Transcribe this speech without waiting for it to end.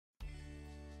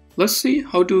Let's see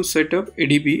how to set up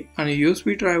ADB and a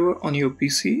USB driver on your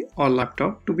PC or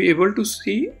laptop to be able to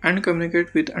see and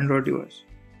communicate with Android device.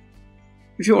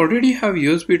 If you already have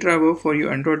USB driver for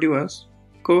your Android device,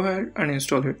 go ahead and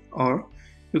install it, or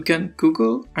you can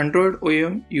Google Android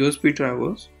OEM USB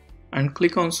drivers and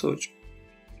click on search.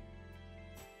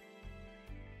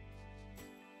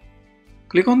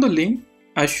 Click on the link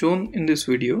as shown in this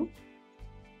video.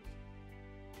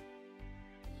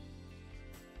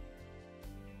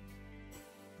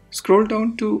 Scroll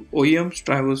down to OEM's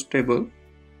drivers table.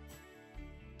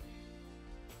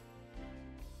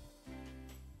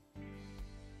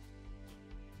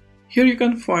 Here you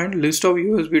can find list of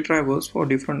USB drivers for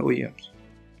different OEMs.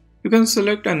 You can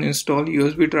select and install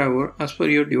USB driver as per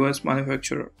your device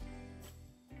manufacturer.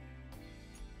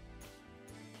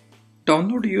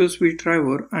 Download USB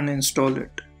driver and install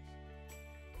it.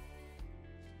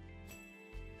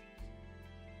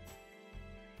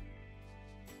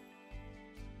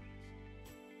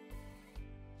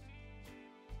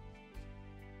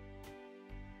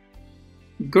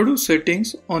 Go to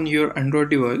Settings on your Android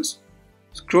device.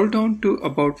 Scroll down to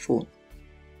About Phone.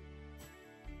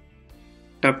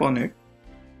 Tap on it.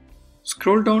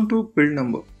 Scroll down to Build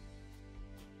Number.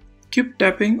 Keep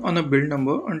tapping on a build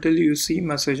number until you see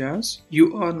message as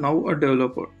 "You are now a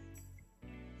developer."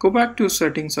 Go back to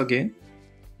Settings again.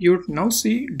 You would now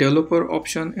see Developer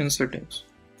option in Settings.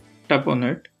 Tap on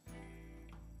it.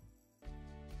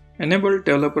 Enable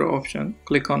Developer option.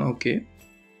 Click on OK.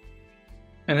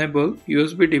 Enable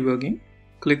USB debugging.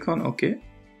 Click on OK.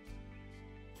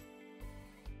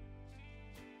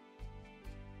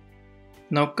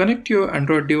 Now connect your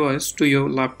Android device to your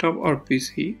laptop or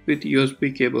PC with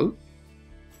USB cable.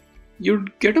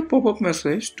 You'd get a pop-up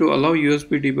message to allow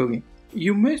USB debugging.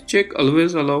 You may check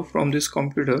Always Allow from this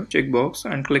computer checkbox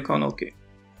and click on OK.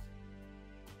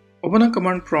 Open a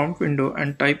command prompt window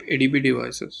and type ADB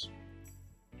devices.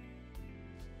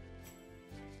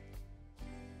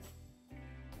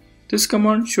 This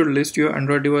command should list your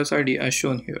Android device ID as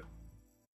shown here.